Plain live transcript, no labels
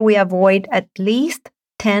we avoid at least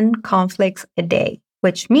 10 conflicts a day,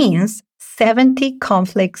 which means 70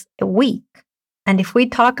 conflicts a week. And if we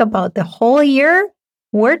talk about the whole year,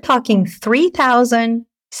 we're talking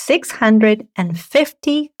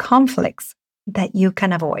 3,650 conflicts that you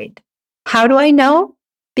can avoid. How do I know?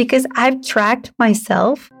 Because I've tracked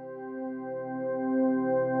myself.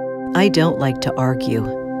 I don't like to argue,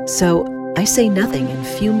 so I say nothing and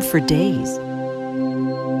fume for days.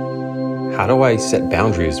 How do I set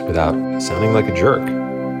boundaries without sounding like a jerk?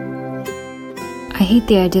 I hate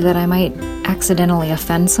the idea that I might accidentally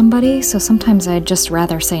offend somebody, so sometimes I'd just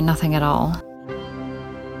rather say nothing at all.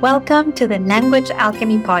 Welcome to the Language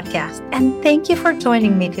Alchemy Podcast, and thank you for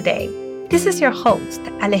joining me today. This is your host,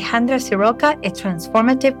 Alejandra Siroca, a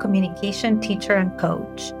transformative communication teacher and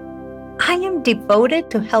coach. I am devoted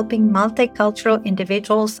to helping multicultural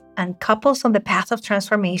individuals and couples on the path of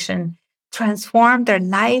transformation transform their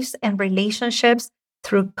lives and relationships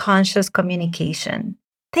through conscious communication.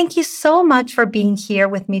 Thank you so much for being here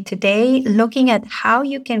with me today, looking at how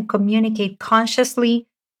you can communicate consciously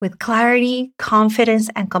with clarity, confidence,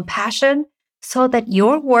 and compassion so that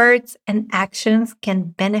your words and actions can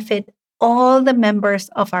benefit all the members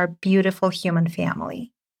of our beautiful human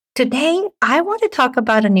family. Today, I want to talk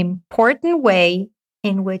about an important way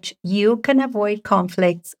in which you can avoid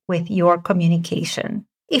conflicts with your communication.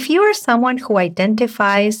 If you are someone who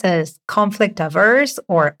identifies as conflict averse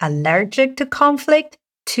or allergic to conflict,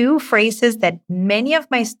 two phrases that many of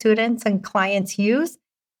my students and clients use,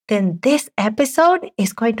 then this episode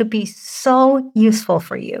is going to be so useful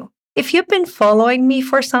for you. If you've been following me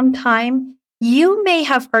for some time, you may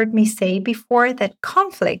have heard me say before that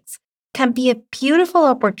conflicts can be a beautiful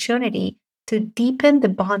opportunity to deepen the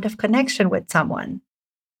bond of connection with someone.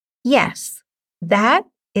 Yes, that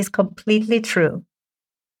is completely true.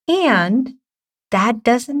 And that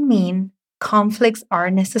doesn't mean conflicts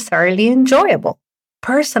are necessarily enjoyable.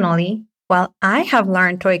 Personally, while I have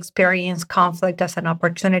learned to experience conflict as an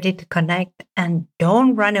opportunity to connect and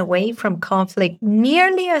don't run away from conflict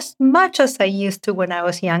nearly as much as I used to when I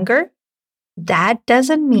was younger, that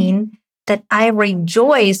doesn't mean that I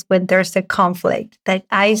rejoice when there's a conflict, that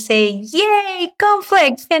I say, yay,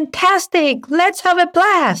 conflict, fantastic, let's have a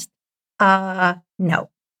blast. No.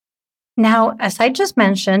 Now, as I just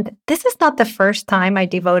mentioned, this is not the first time I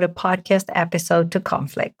devote a podcast episode to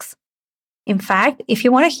conflicts. In fact, if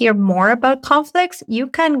you want to hear more about conflicts, you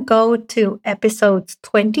can go to episodes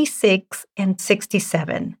 26 and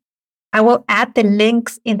 67. I will add the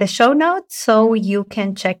links in the show notes so you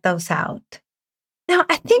can check those out. Now,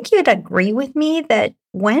 I think you'd agree with me that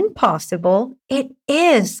when possible, it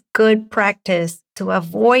is good practice to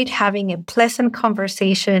avoid having a pleasant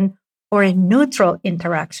conversation or a neutral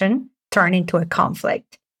interaction turn into a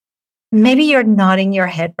conflict. Maybe you're nodding your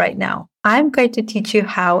head right now. I'm going to teach you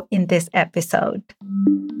how in this episode.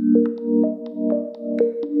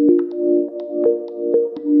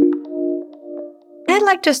 I'd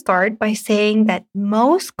like to start by saying that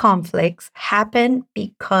most conflicts happen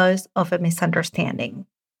because of a misunderstanding.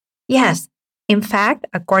 Yes, in fact,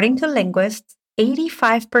 according to linguists,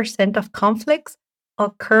 85% of conflicts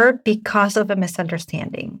occur because of a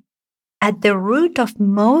misunderstanding. At the root of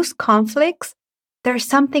most conflicts, there's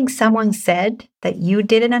something someone said that you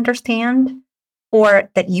didn't understand,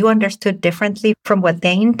 or that you understood differently from what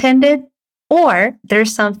they intended, or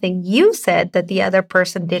there's something you said that the other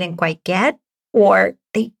person didn't quite get, or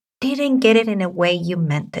they didn't get it in a way you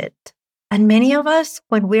meant it. And many of us,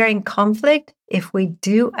 when we're in conflict, if we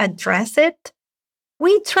do address it,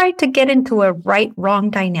 we try to get into a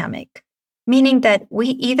right-wrong dynamic, meaning that we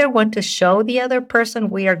either want to show the other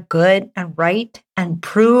person we are good and right and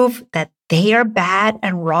prove that they are bad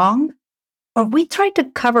and wrong, or we try to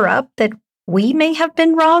cover up that we may have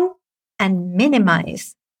been wrong and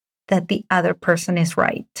minimize that the other person is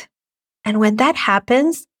right. And when that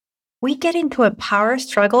happens, we get into a power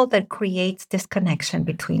struggle that creates disconnection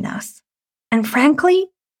between us. And frankly,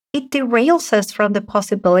 it derails us from the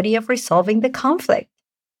possibility of resolving the conflict.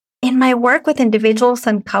 In my work with individuals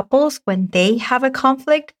and couples, when they have a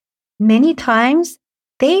conflict, many times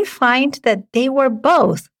they find that they were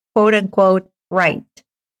both, quote unquote, right.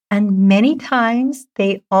 And many times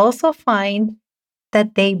they also find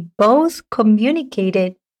that they both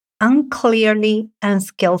communicated unclearly and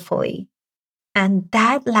skillfully. And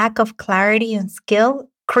that lack of clarity and skill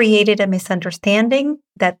created a misunderstanding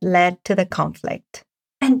that led to the conflict.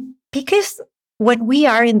 And because when we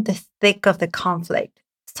are in the thick of the conflict,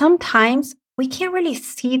 sometimes we can't really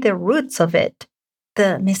see the roots of it,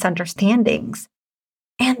 the misunderstandings.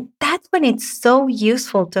 And that's when it's so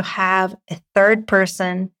useful to have a third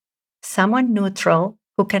person, someone neutral,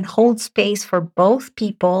 who can hold space for both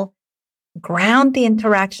people, ground the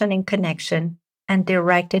interaction in connection, and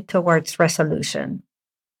direct it towards resolution.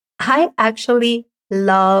 I actually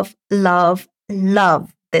love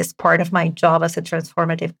this part of my job as a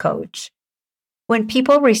transformative coach. When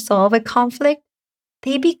people resolve a conflict,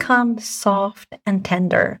 they become soft and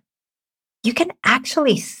tender. You can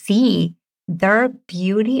actually see their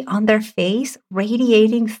beauty on their face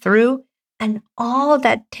radiating through, and all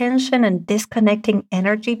that tension and disconnecting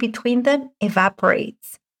energy between them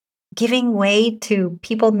evaporates, giving way to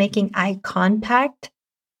people making eye contact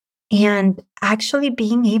and actually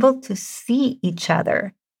being able to see each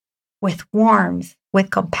other with warmth, with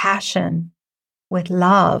compassion, with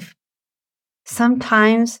love.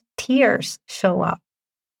 Sometimes tears show up.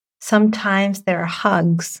 Sometimes there are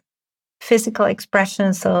hugs, physical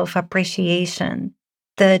expressions of appreciation.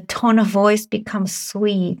 The tone of voice becomes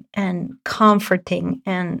sweet and comforting.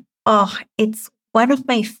 And it's one of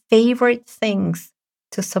my favorite things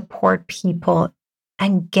to support people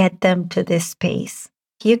and get them to this space.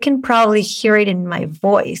 You can probably hear it in my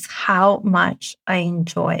voice how much I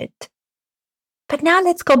enjoy it. But now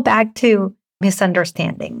let's go back to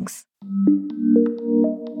misunderstandings.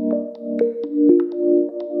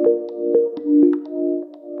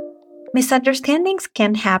 Misunderstandings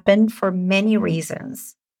can happen for many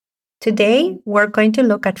reasons. Today, we're going to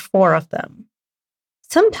look at 4 of them.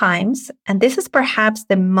 Sometimes, and this is perhaps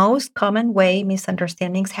the most common way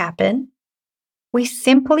misunderstandings happen, we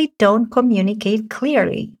simply don't communicate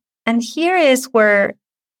clearly. And here is where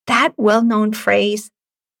that well-known phrase,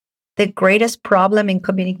 the greatest problem in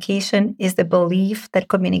communication is the belief that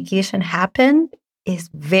communication happened, is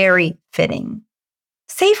very fitting.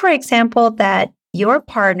 Say, for example, that your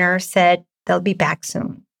partner said they'll be back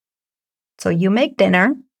soon. So you make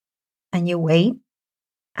dinner and you wait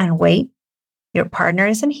and wait. Your partner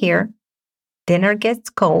isn't here. Dinner gets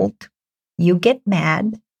cold. You get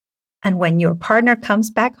mad. And when your partner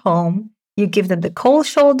comes back home, you give them the cold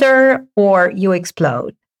shoulder or you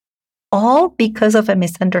explode. All because of a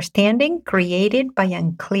misunderstanding created by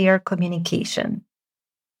unclear communication.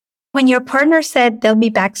 When your partner said they'll be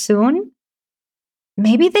back soon,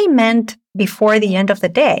 maybe they meant before the end of the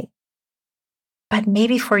day. But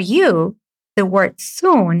maybe for you, the word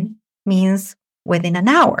soon means within an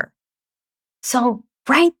hour. So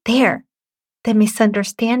right there, the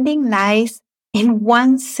misunderstanding lies in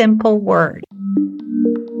one simple word.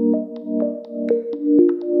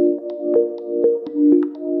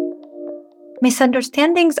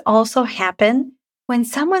 Misunderstandings also happen when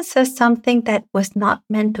someone says something that was not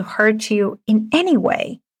meant to hurt you in any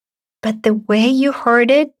way, but the way you heard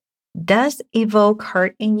it does evoke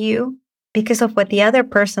hurt in you because of what the other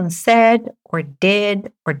person said or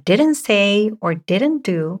didn't say or didn't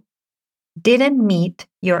do, didn't meet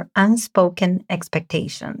your unspoken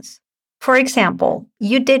expectations. For example,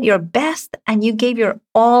 you did your best and you gave your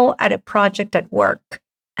all at a project at work.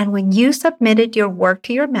 And when you submitted your work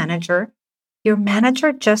to your manager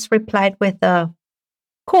just replied with a,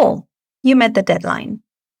 "Cool, you met the deadline."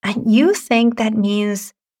 And you think that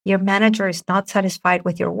means your manager is not satisfied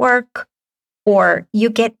with your work, or you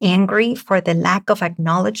get angry for the lack of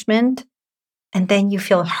acknowledgement, and then you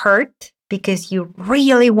feel hurt because you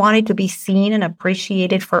really wanted to be seen and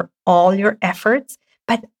appreciated for all your efforts,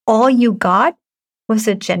 but all you got was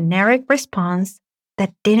a generic response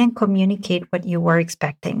that didn't communicate what you were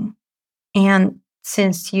expecting. And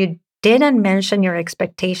since you didn't mention your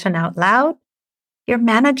expectation out loud, your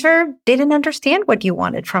manager didn't understand what you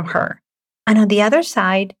wanted from her. And on the other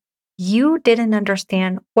side, you didn't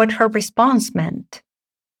understand what her response meant.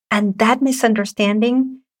 And that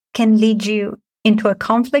misunderstanding can lead you into a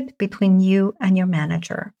conflict between you and your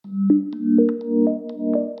manager.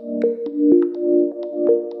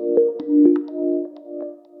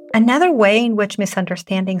 Another way in which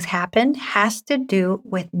misunderstandings happen has to do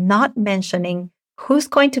with not mentioning who's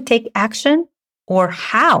going to take action or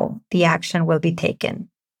how the action will be taken.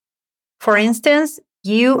 For instance,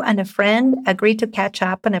 you and a friend agree to catch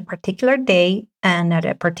up on a particular day and at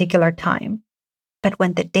a particular time. But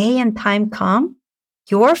when the day and time come,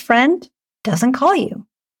 your friend doesn't call you.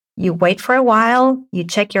 You wait for a while, you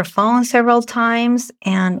check your phone several times,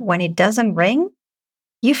 and when it doesn't ring,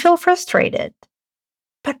 you feel frustrated.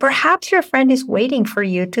 But perhaps your friend is waiting for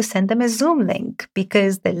you to send them a Zoom link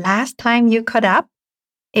because the last time you caught up,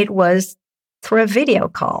 it was through a video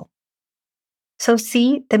call. So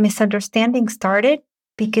see, the misunderstanding started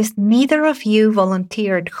because neither of you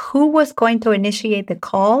volunteered who was going to initiate the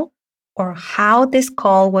call or how this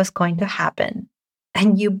call was going to happen.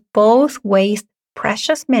 And you both waste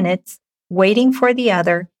precious minutes waiting for the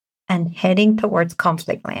other and heading towards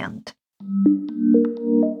conflict land.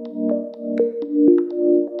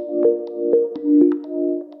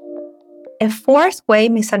 A fourth way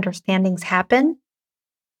misunderstandings happen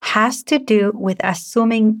has to do with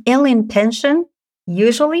assuming ill intention,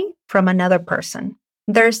 usually from another person.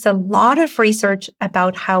 There's a lot of research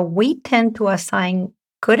about how we tend to assign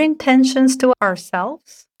good intentions to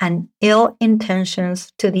ourselves and ill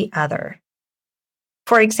intentions to the other.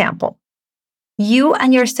 For example, you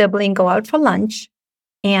and your sibling go out for lunch,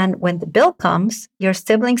 and when the bill comes, your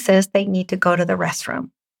sibling says they need to go to the restroom.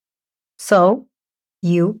 So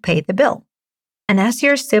you pay the bill. And as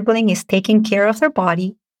your sibling is taking care of their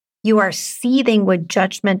body, you are seething with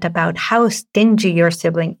judgment about how stingy your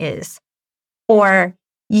sibling is. Or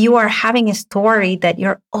you are having a story that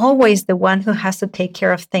you're always the one who has to take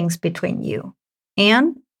care of things between you.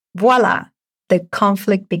 And voila, the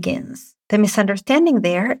conflict begins. The misunderstanding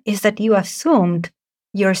there is that you assumed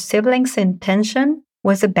your sibling's intention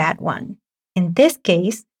was a bad one. In this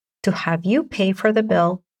case, to have you pay for the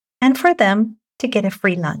bill and for them to get a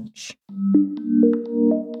free lunch.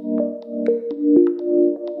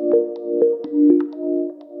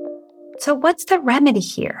 So what's the remedy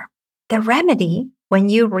here? The remedy, when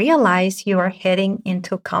you realize you are heading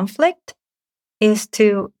into conflict, is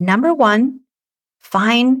to, number one,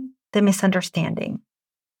 find the misunderstanding.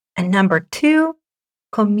 And number two,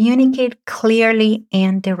 communicate clearly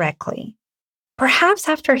and directly. Perhaps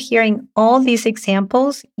after hearing all these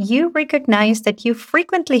examples, you recognize that you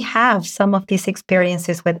frequently have some of these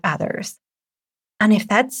experiences with others. And if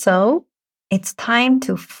that's so, it's time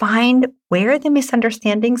to find where the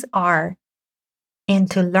misunderstandings are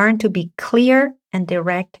and to learn to be clear and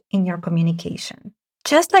direct in your communication.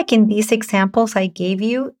 Just like in these examples I gave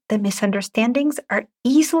you, the misunderstandings are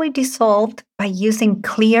easily dissolved by using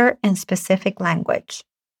clear and specific language.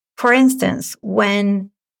 For instance,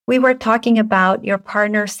 when we were talking about your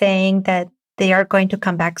partner saying that they are going to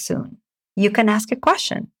come back soon, you can ask a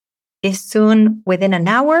question. Is soon within an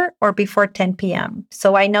hour or before 10 p.m.?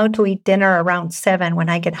 So I know to eat dinner around 7 when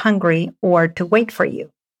I get hungry or to wait for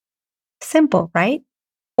you. Simple, right?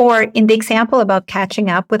 Or in the example about catching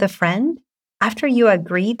up with a friend, after you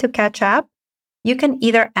agree to catch up, you can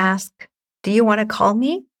either ask, do you want to call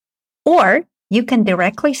me? Or you can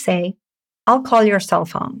directly say, I'll call your cell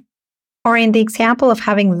phone. Or in the example of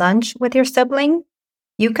having lunch with your sibling,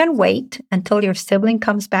 you can wait until your sibling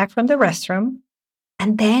comes back from the restroom,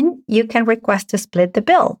 and then you can request to split the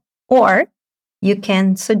bill. Or you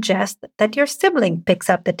can suggest that your sibling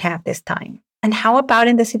picks up the tab this time. And how about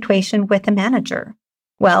in the situation with the manager?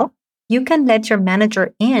 Well, you can let your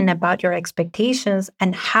manager in about your expectations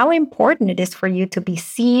and how important it is for you to be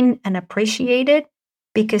seen and appreciated,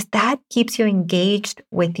 because that keeps you engaged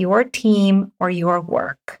with your team or your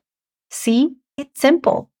work. See, it's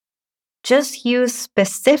simple. Just use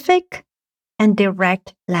specific and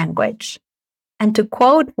direct language. And to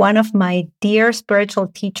quote one of my dear spiritual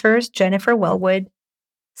teachers, Jennifer Wellwood,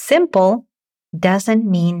 simple doesn't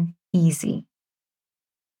mean easy.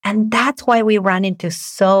 And that's why we run into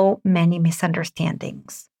so many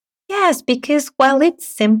misunderstandings. Yes, because while it's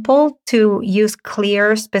simple to use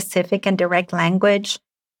clear, specific, and direct language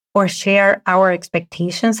or share our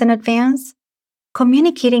expectations in advance,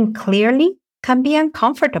 communicating clearly can be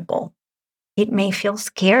uncomfortable. It may feel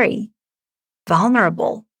scary,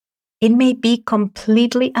 vulnerable. It may be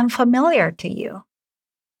completely unfamiliar to you.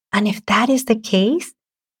 And if that is the case,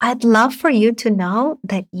 I'd love for you to know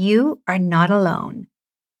that you are not alone.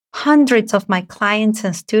 Hundreds of my clients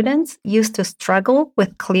and students used to struggle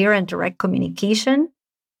with clear and direct communication,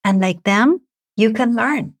 and like them, you can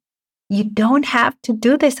learn. You don't have to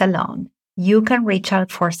do this alone. You can reach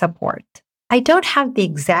out for support. I don't have the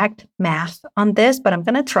exact math on this, but I'm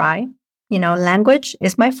going to try. Language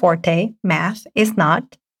is my forte, math is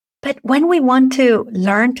not. But when we want to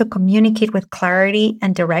learn to communicate with clarity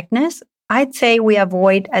and directness, I'd say we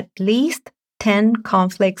avoid at least 10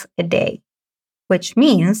 conflicts a day, which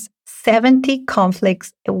means 70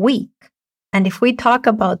 conflicts a week. And if we talk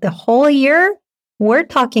about the whole year, we're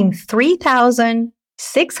talking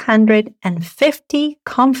 3,650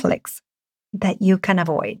 conflicts that you can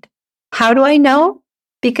avoid. How do I know?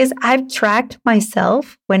 Because I've tracked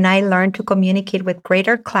myself when I learned to communicate with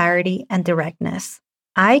greater clarity and directness.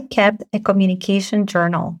 I kept a communication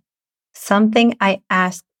journal, something I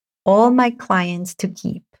ask all my clients to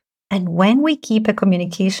keep. And when we keep a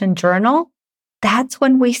communication journal, that's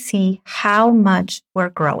when we see how much we're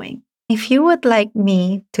growing. If you would like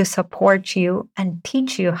me to support you and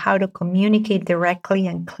teach you how to communicate directly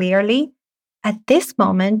and clearly, at this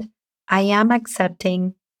moment, I am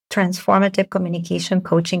accepting transformative communication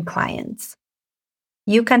coaching clients.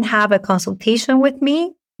 You can have a consultation with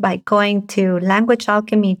me by going to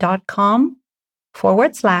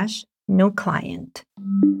languagealchemy.com/new client.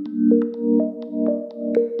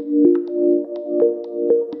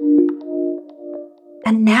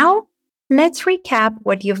 And now, let's recap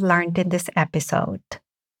what you've learned in this episode.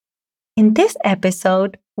 In this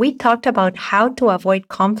episode, we talked about how to avoid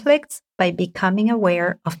conflicts by becoming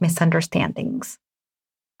aware of misunderstandings.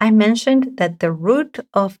 I mentioned that the root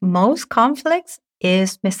of most conflicts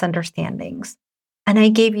is misunderstandings. And I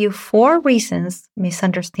gave you 4 reasons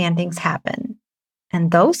misunderstandings happen.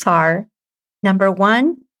 And those are, number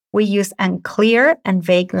 1, we use unclear and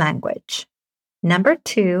vague language. Number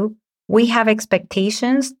 2, we have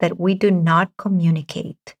expectations that we do not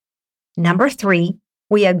communicate. Number 3,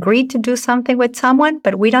 we agree to do something with someone,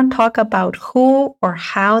 but we don't talk about who or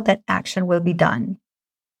how that action will be done.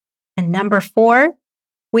 And number 4,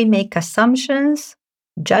 we make assumptions,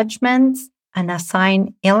 judgments, and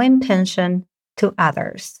assign ill intention to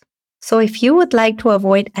others. So if you would like to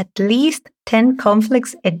avoid at least 10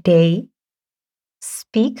 conflicts a day,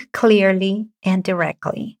 speak clearly and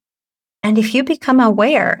directly. And if you become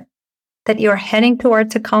aware that you're heading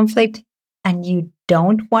towards a conflict and you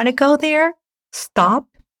don't want to go there, stop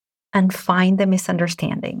and find the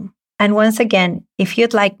misunderstanding. And once again, if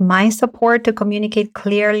you'd like my support to communicate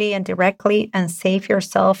clearly and directly and save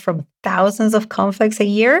yourself from thousands of conflicts a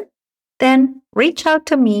year, then reach out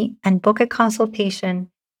to me and book a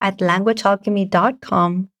consultation at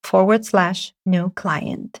languagealchemy.com/new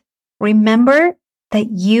client. Remember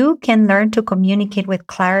that you can learn to communicate with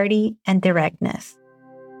clarity and directness.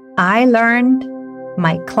 I learned,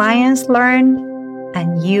 my clients learned,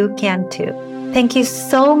 and you can too. Thank you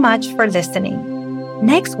so much for listening.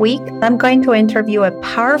 Next week, I'm going to interview a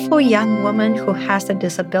powerful young woman who has a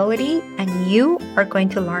disability, and you are going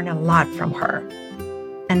to learn a lot from her.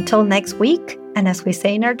 Until next week, and as we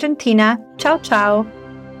say in Argentina, ciao ciao.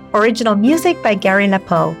 Original music by Gary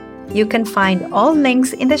Lapo. You can find all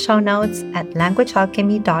links in the show notes at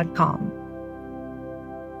languagealchemy.com.